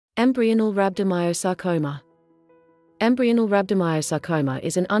Embryonal rhabdomyosarcoma. Embryonal rhabdomyosarcoma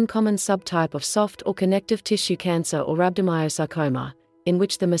is an uncommon subtype of soft or connective tissue cancer or rhabdomyosarcoma, in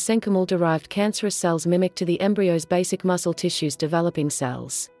which the mesenchymal-derived cancerous cells mimic to the embryo's basic muscle tissue's developing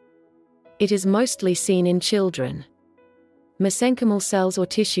cells. It is mostly seen in children. Mesenchymal cells or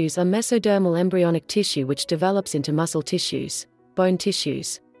tissues are mesodermal embryonic tissue which develops into muscle tissues, bone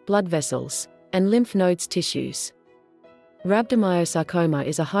tissues, blood vessels, and lymph nodes tissues. Rhabdomyosarcoma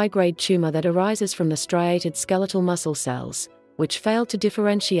is a high-grade tumor that arises from the striated skeletal muscle cells, which fail to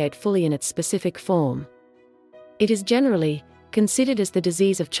differentiate fully in its specific form. It is generally considered as the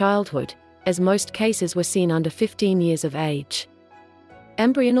disease of childhood, as most cases were seen under 15 years of age.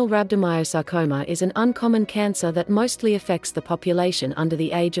 Embryonal rhabdomyosarcoma is an uncommon cancer that mostly affects the population under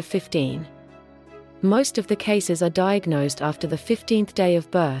the age of 15. Most of the cases are diagnosed after the 15th day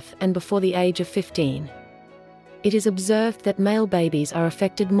of birth and before the age of 15. It is observed that male babies are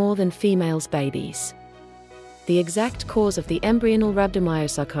affected more than females' babies. The exact cause of the embryonal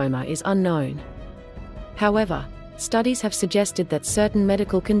rhabdomyosarcoma is unknown. However, studies have suggested that certain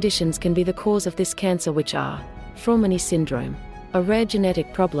medical conditions can be the cause of this cancer, which are Fraumeni syndrome, a rare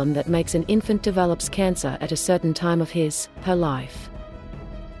genetic problem that makes an infant develops cancer at a certain time of his/her life;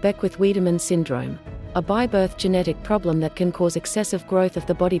 Beckwith-Wiedemann syndrome, a by-birth genetic problem that can cause excessive growth of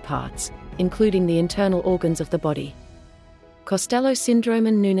the body parts, including the internal organs of the body; Costello syndrome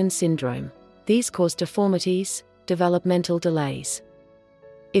and Noonan syndrome. These cause deformities, developmental delays.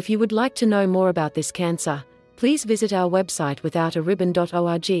 If you would like to know more about this cancer, please visit our website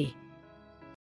withoutaribbon.org.